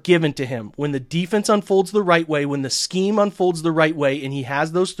that are given to him. When the defense unfolds the right way, when the scheme unfolds the right way, and he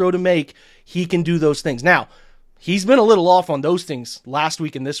has those throw to make, he can do those things. Now, he's been a little off on those things last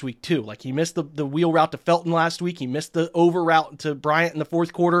week and this week too. Like he missed the wheel route to Felton last week. He missed the over route to Bryant in the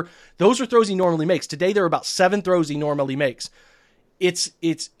fourth quarter. Those are throws he normally makes. Today, there are about 7 throws he normally makes. It's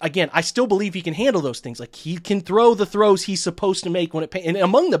again, I still believe he can handle those things. Like he can throw the throws he's supposed to make when and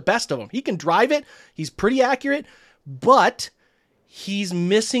among the best of them. He can drive it. He's pretty accurate, but he's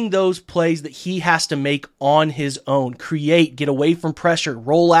missing those plays that he has to make on his own. Create, get away from pressure,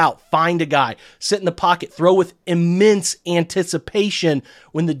 roll out, find a guy, sit in the pocket, throw with immense anticipation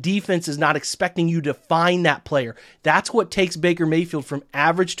when the defense is not expecting you to find that player. That's what takes Baker Mayfield from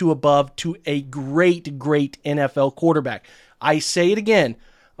average to above to a great, great NFL quarterback. I say it again,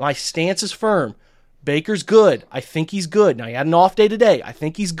 my stance is firm. Baker's good. I think he's good. Now, he had an off day today. I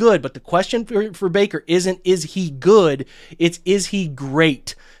think he's good. But the question for Baker isn't, is he good? It's, is he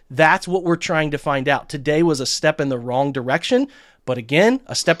great? That's what we're trying to find out. Today was a step in the wrong direction. But again,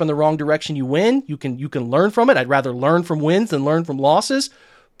 a step in the wrong direction, you win. You can learn from it. I'd rather learn from wins than learn from losses.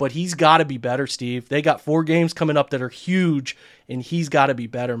 But he's got to be better, Steve. They got 4 games coming up that are huge, and he's got to be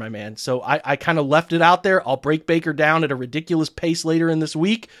better, my man. So I kind of left it out there. I'll break Baker down at a ridiculous pace later in this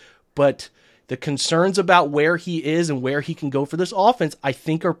week. But the concerns about where he is and where he can go for this offense, I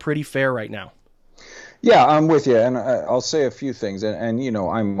think, are pretty fair right now. Yeah, I'm with you, and I'll say a few things. And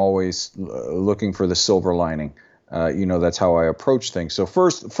I'm always looking for the silver lining. That's how I approach things. So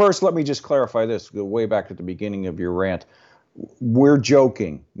first, let me just clarify this. Go way back at the beginning of your rant. We're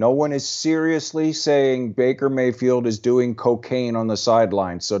joking. No one is seriously saying Baker Mayfield is doing cocaine on the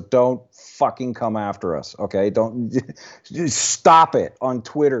sideline. So don't fucking come after us, okay? Don't stop it on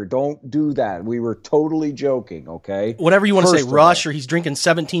Twitter. Don't do that. We were totally joking, okay? Whatever you want to say, Rush, or he's drinking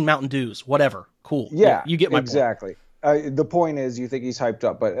 17 Mountain Dews, whatever. Cool. Yeah, you get my exactly. Point. The point is, you think he's hyped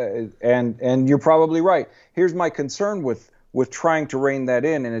up, but and you're probably right. Here's my concern with trying to rein that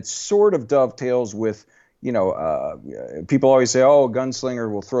in, and it sort of dovetails with. People always say, oh, a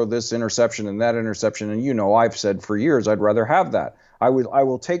gunslinger will throw this interception and that interception. And, I've said for years, I'd rather have that. I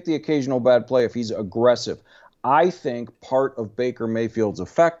will take the occasional bad play if he's aggressive. I think part of Baker Mayfield's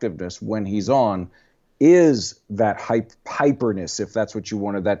effectiveness when he's on is that hyperness, if that's what you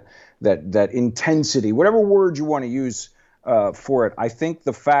wanted, that intensity, whatever word you want to use for it. I think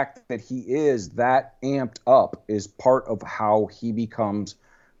the fact that he is that amped up is part of how he becomes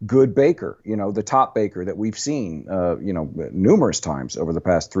good Baker, the top Baker that we've seen, numerous times over the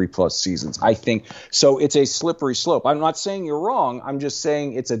past 3+ seasons. I think so. It's a slippery slope. I'm not saying you're wrong. I'm just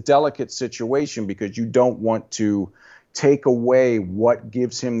saying it's a delicate situation because you don't want to take away what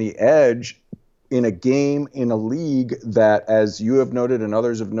gives him the edge in a game, in a league that, as you have noted and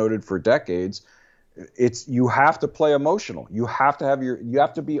others have noted for decades, you have to play emotional. You have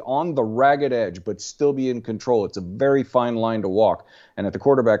to be on the ragged edge, but still be in control. It's a very fine line to walk. And at the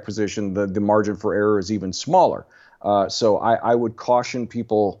quarterback position, the margin for error is even smaller. So I would caution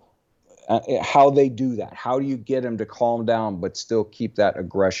people how they do that. How do you get him to calm down, but still keep that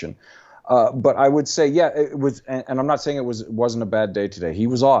aggression? But I would say, yeah, it was, and I'm not saying it wasn't a bad day today. He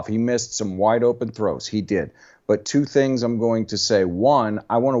was off. He missed some wide open throws. He did. But 2 things I'm going to say. One,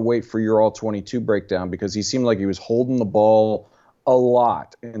 I want to wait for your all-22 breakdown because he seemed like he was holding the ball a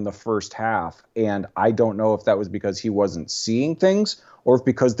lot in the first half, and I don't know if that was because he wasn't seeing things or if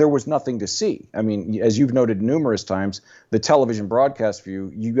because there was nothing to see. I mean, as you've noted numerous times, the television broadcast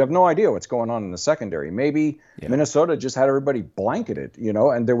view, you have no idea what's going on in the secondary. Maybe Minnesota just had everybody blanketed,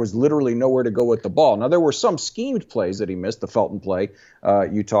 and there was literally nowhere to go with the ball. Now, there were some schemed plays that he missed, the Felton play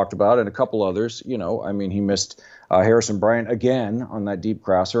you talked about, and a couple others. I mean, he missed Harrison Bryant again on that deep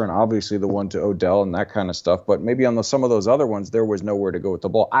crosser, and obviously the one to Odell and that kind of stuff. But maybe on some of those other ones, there was nowhere to go with the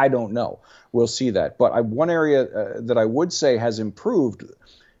ball. I don't know. We'll see that. But one area that I would say has improved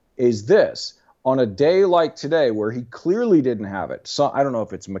is this. On a day like today where he clearly didn't have it, so I don't know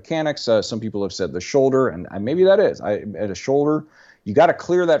if it's mechanics. Some people have said the shoulder, and maybe that is. At a shoulder, you got to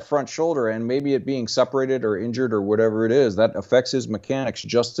clear that front shoulder, and maybe it being separated or injured or whatever it is, that affects his mechanics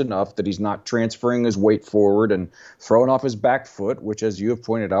just enough that he's not transferring his weight forward and throwing off his back foot, which, as you have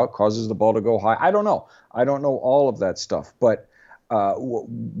pointed out, causes the ball to go high. I don't know. I don't know all of that stuff. But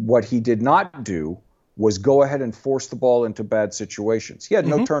what he did not do was go ahead and force the ball into bad situations. He had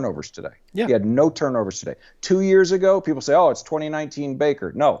no turnovers today. Yeah. He had no turnovers today. 2 years ago, people say, it's 2019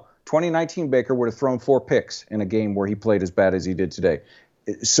 Baker. No, 2019 Baker would have thrown 4 picks in a game where he played as bad as he did today.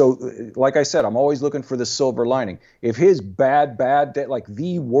 So, like I said, I'm always looking for the silver lining. If his bad day, like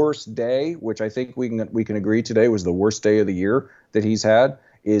the worst day, which I think we can agree today was the worst day of the year that he's had,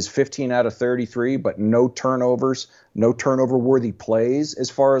 is 15 out of 33, but no turnovers, no turnover-worthy plays as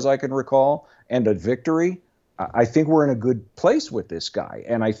far as I can recall, and a victory, I think we're in a good place with this guy.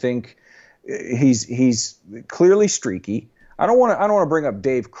 And I think he's clearly streaky. I don't want to bring up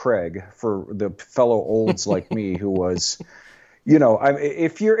Dave Craig for the fellow olds like me who was,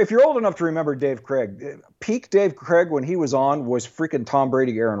 if you're old enough to remember Dave Craig, peak Dave Craig when he was on was freaking Tom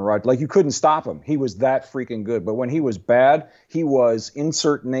Brady, Aaron Rodgers. Like, you couldn't stop him. He was that freaking good. But when he was bad, he was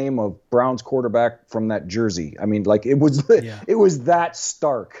insert name of Browns quarterback from that jersey. I mean, like, it was that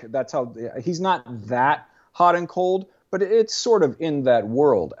stark. That's how he's not that hot and cold, but it's sort of in that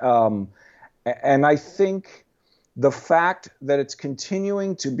world. And I think the fact that it's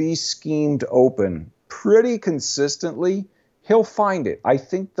continuing to be schemed open pretty consistently, he'll find it. I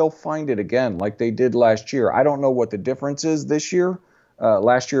think they'll find it again like they did last year. I don't know what the difference is this year.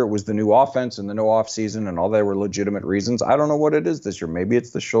 Last year it was the new offense and the no off season and all that were legitimate reasons. I don't know what it is this year. Maybe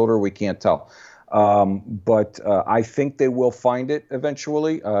it's the shoulder. We can't tell. But I think they will find it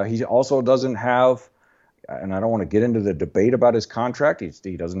eventually. He also doesn't have, and I don't want to get into the debate about his contract,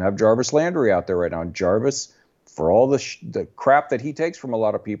 he doesn't have Jarvis Landry out there right now. Jarvis, for all the crap that he takes from a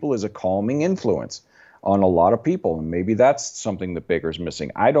lot of people, is a calming influence on a lot of people, and maybe that's something that Baker's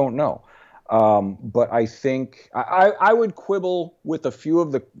missing. I don't know. But I think I would quibble with a few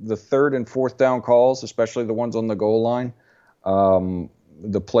of the third and fourth down calls, especially the ones on the goal line.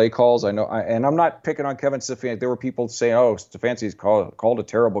 The play calls, I know, and I'm not picking on Kevin Stefanski. There were people saying, Stefanski's called a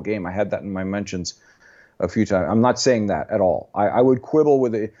terrible game. I had that in my mentions a few times. I'm not saying that at all. I would quibble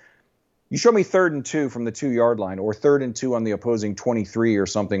with it. You show me 3rd and 2 from the 2-yard line or 3rd and 2 on the opposing 23 or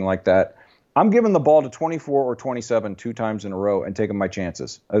something like that. I'm giving the ball to 24 or 27 2 times in a row and taking my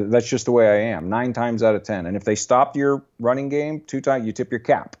chances. That's just the way I am, 9 times out of 10. And if they stopped your running game 2 times, you tip your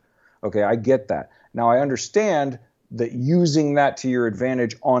cap. Okay, I get that. Now, I understand that using that to your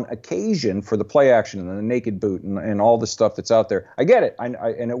advantage on occasion for the play action and the naked boot and all the stuff that's out there. I get it, and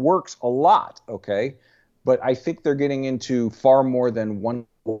it works a lot, okay? But I think they're getting into far more than one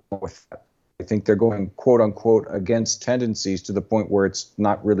with that. I think they're going, quote unquote, against tendencies to the point where it's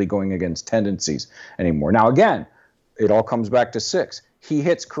not really going against tendencies anymore. Now, again, it all comes back to 6. He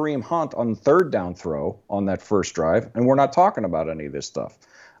hits Kareem Hunt on the 3rd down throw on that first drive, and we're not talking about any of this stuff.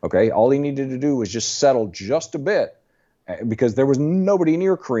 Okay, all he needed to do was just settle just a bit because there was nobody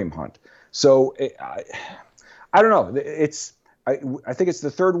near Kareem Hunt. So I don't know. I think it's the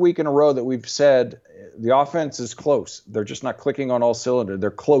 3rd week in a row that we've said the offense is close. They're just not clicking on all cylinders.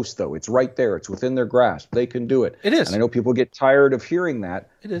 They're close, though. It's right there. It's within their grasp. They can do it. It is. And I know people get tired of hearing that,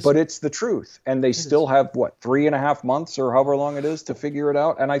 but it's the truth. And they still have, 3.5 months or however long it is to figure it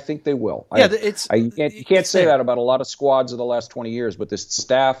out? And I think they will. Yeah, you can't say that about a lot of squads of the last 20 years, but this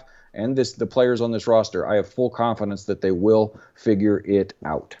staff and the players on this roster, I have full confidence that they will figure it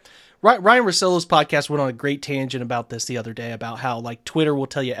out. Ryan Russillo's podcast went on a great tangent about this the other day, about how like Twitter will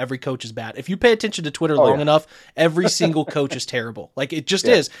tell you every coach is bad. If you pay attention to Twitter long enough, every single coach is terrible. Like it just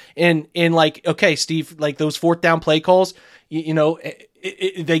is. And like, okay, Steve, like those 4th down play calls,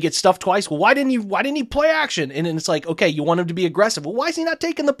 they get stuffed twice. Well, why didn't he play action? And it's like, okay, you want him to be aggressive. Well, why is he not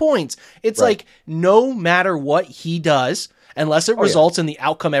taking the points? It's like no matter what he does, unless it results in the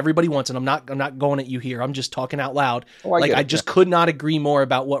outcome everybody wants. And I'm not going at you here. I'm just talking out loud. I just could not agree more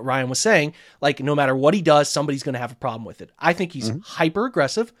about what Ryan was saying. Like, no matter what he does, somebody's going to have a problem with it. I think he's hyper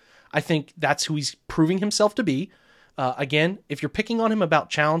aggressive. I think that's who he's proving himself to be. Again, if you're picking on him about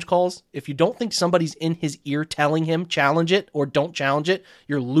challenge calls, if you don't think somebody's in his ear telling him challenge it or don't challenge it,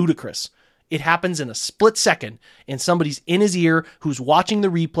 you're ludicrous. It happens in a split second, and somebody's in his ear who's watching the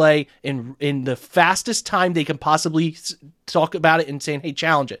replay in the fastest time they can possibly talk about it and saying, hey,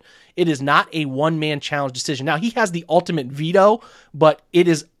 challenge it. It is not a one-man challenge decision. Now, he has the ultimate veto, but it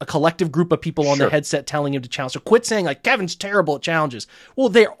is a collective group of people on the headset telling him to challenge. So quit saying, like, Kevin's terrible at challenges. Well,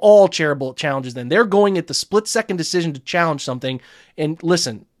 they're all terrible at challenges then. They're going at the split-second decision to challenge something. And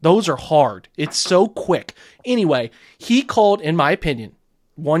listen, those are hard. It's so quick. Anyway, he called, in my opinion,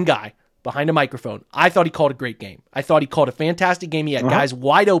 one guy behind a microphone. I thought he called a great game. I thought he called a fantastic game. He had guys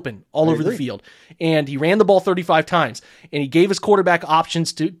wide open all over the field, and he ran the ball 35 times, and he gave his quarterback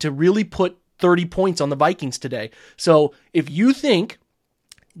options to really put 30 points on the Vikings today. So if you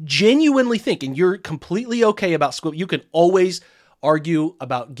genuinely think, and you're completely okay about Squib, you can always argue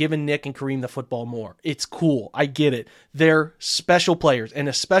about giving Nick and Kareem the football more. It's cool. I get it. They're special players, and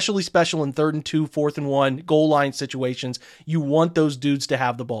especially special in 3rd and 2, 4th and 1, goal line situations. You want those dudes to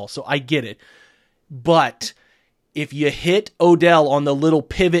have the ball, so I get it. But if you hit Odell on the little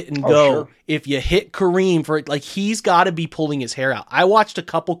pivot and go, if you hit Kareem for it, like, he's got to be pulling his hair out. I watched a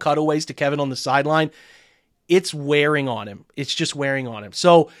couple cutaways to Kevin on the sideline. It's wearing on him. It's just wearing on him.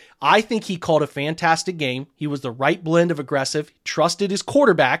 So I think he called a fantastic game. He was the right blend of aggressive, trusted his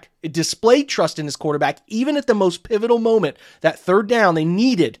quarterback, it displayed trust in his quarterback, even at the most pivotal moment, that 3rd down, they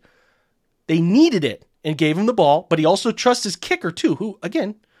needed it and gave him the ball, but he also trusts his kicker too, who,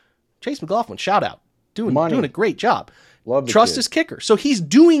 again, Chase McLaughlin, shout out, doing a great job. Trust his kicker. So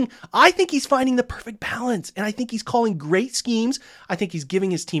I think he's finding the perfect balance, and I think he's calling great schemes. I think he's giving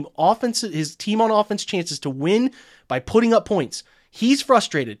his team on offense chances to win by putting up points. He's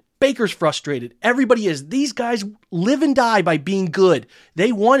frustrated. Baker's frustrated. Everybody is. These guys live and die by being good.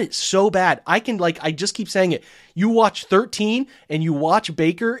 They want it so bad. I just keep saying it. You watch 13 and you watch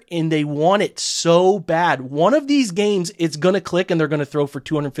Baker, and they want it so bad. One of these games, it's going to click and they're going to throw for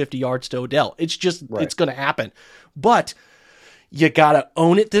 250 yards to Odell. It's just, It's going to happen. But you got to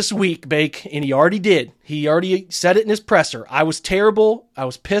own it this week, Bake. And he already did. He already said it in his presser. I was terrible. I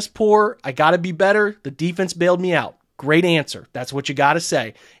was piss poor. I got to be better. The defense bailed me out. Great answer. That's what you got to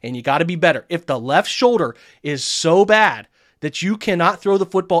say. And you got to be better. If the left shoulder is so bad that you cannot throw the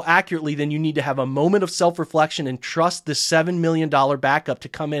football accurately, then you need to have a moment of self-reflection and trust the $7 million backup to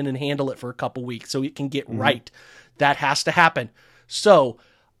come in and handle it for a couple weeks so it can get right. That has to happen. So,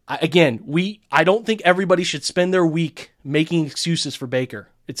 again, I don't think everybody should spend their week making excuses for Baker.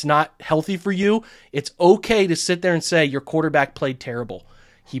 It's not healthy for you. It's okay to sit there and say your quarterback played terrible.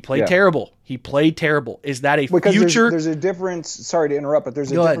 He played terrible. He played terrible. Is that a future? There's a difference. Sorry to interrupt, but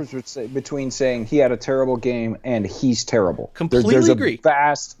there's a difference between saying he had a terrible game and he's terrible. Completely agree. There's a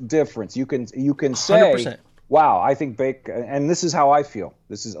vast difference. You can say, 100%. Wow, I think Baker, and this is how I feel.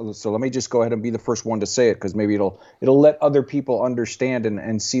 So let me just go ahead and be the first one to say it, because maybe it'll let other people understand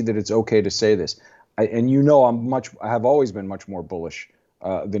and see that it's okay to say this. I have always been much more bullish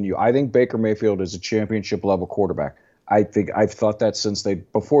than you. I think Baker Mayfield is a championship level quarterback. I've thought that since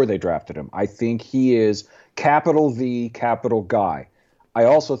before they drafted him. I think he is capital V, capital guy. I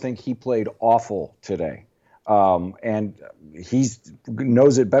also think he played awful today. And he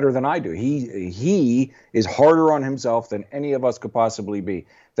knows it better than I do. He is harder on himself than any of us could possibly be.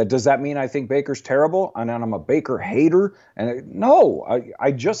 Does that mean I think Baker's terrible and I'm a Baker hater? No,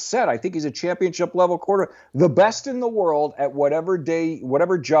 I just said I think he's a championship level quarterback, the best in the world at whatever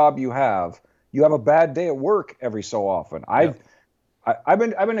job you have. You have a bad day at work every so often. I've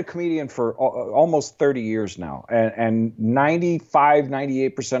been a comedian for almost 30 years now, and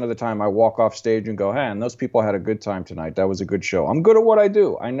 98% of the time I walk off stage and go, hey, and those people had a good time tonight. That was a good show. I'm good at what I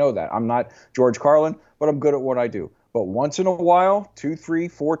do. I know that. I'm not George Carlin, but I'm good at what I do. But once in a while, 2, 3,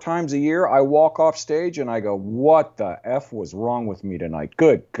 4 times a year, I walk off stage and I go, what the F was wrong with me tonight?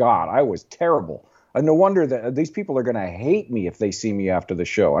 Good God, I was terrible. And no wonder that these people are going to hate me if they see me after the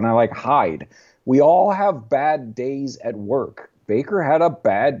show. And I hide. We all have bad days at work. Baker had a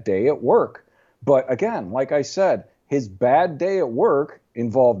bad day at work. But again, like I said, his bad day at work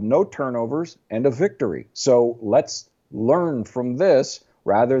involved no turnovers and a victory. So let's learn from this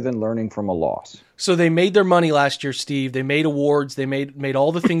rather than learning from a loss. So they made their money last year, Steve. They made awards. They made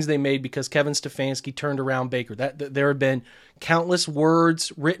all the things they made because Kevin Stefanski turned around Baker. There have been countless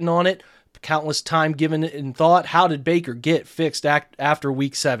words written on it, countless time given it in thought. How did Baker get fixed after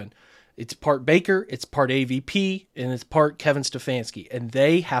week 7? It's part Baker, it's part AVP, and it's part Kevin Stefanski. And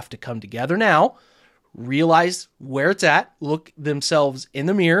they have to come together now, realize where it's at, look themselves in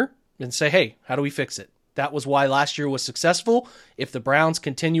the mirror, and say, hey, how do we fix it? That was why last year was successful. If the Browns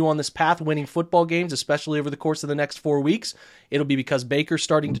continue on this path, winning football games, especially over the course of the next 4 weeks, it'll be because Baker's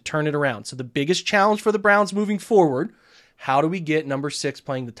starting to turn it around. So the biggest challenge for the Browns moving forward, how do we get number 6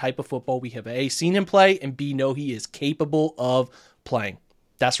 playing the type of football we have A, seen him play, and B, know he is capable of playing?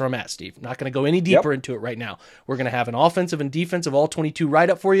 That's where I'm at, Steve. Not going to go any deeper into it right now. We're going to have an offensive and defensive all 22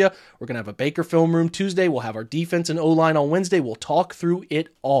 write-up for you. We're going to have a Baker film room Tuesday. We'll have our defense and O-line on Wednesday. We'll talk through it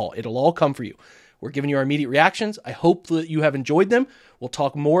all. It'll all come for you. We're giving you our immediate reactions. I hope that you have enjoyed them. We'll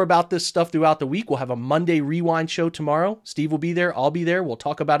talk more about this stuff throughout the week. We'll have a Monday Rewind show tomorrow. Steve will be there. I'll be there. We'll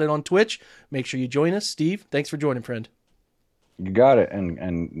talk about it on Twitch. Make sure you join us. Steve, thanks for joining, friend. You got it.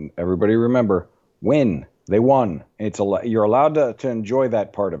 And everybody remember, win. They won. You're allowed to enjoy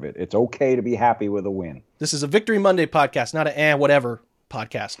that part of it. It's okay to be happy with a win. This is a Victory Monday podcast, not a whatever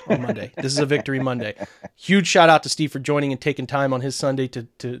podcast on Monday. This is a Victory Monday. Huge shout out to Steve for joining and taking time on his Sunday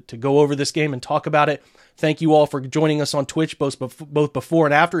to go over this game and talk about it. Thank you all for joining us on Twitch, both before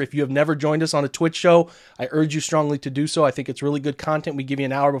and after. If you have never joined us on a Twitch show, I urge you strongly to do so. I think it's really good content. We give you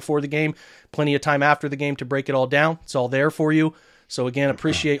an hour before the game, plenty of time after the game to break it all down. It's all there for you. So again,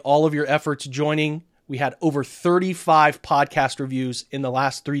 appreciate all of your efforts joining. We had over 35 podcast reviews in the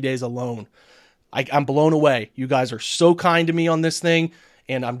last 3 days alone. I'm blown away. You guys are so kind to me on this thing,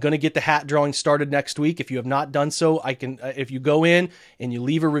 and I'm going to get the hat drawing started next week. If you have not done so, if you go in and you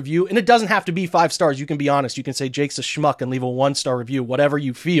leave a review, and it doesn't have to be 5 stars. You can be honest. You can say Jake's a schmuck and leave a 1-star review, whatever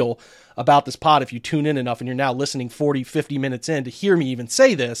you feel about this pod. If you tune in enough and you're now listening 40, 50 minutes in to hear me even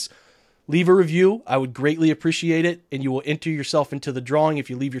say this, leave a review. I would greatly appreciate it, and you will enter yourself into the drawing if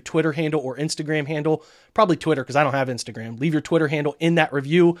you leave your Twitter handle or Instagram handle. Probably Twitter, because I don't have Instagram. Leave your Twitter handle in that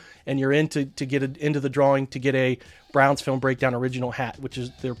review, and you're in to get into the drawing to get a Browns Film Breakdown original hat, which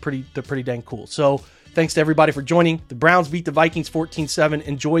is they're pretty dang cool. So thanks to everybody for joining. The Browns beat the Vikings 14-7.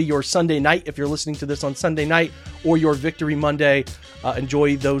 Enjoy your Sunday night if you're listening to this on Sunday night, or your Victory Monday.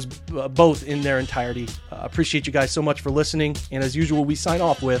 Enjoy those both in their entirety. Appreciate you guys so much for listening. And as usual, we sign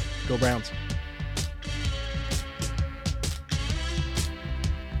off with Go Browns.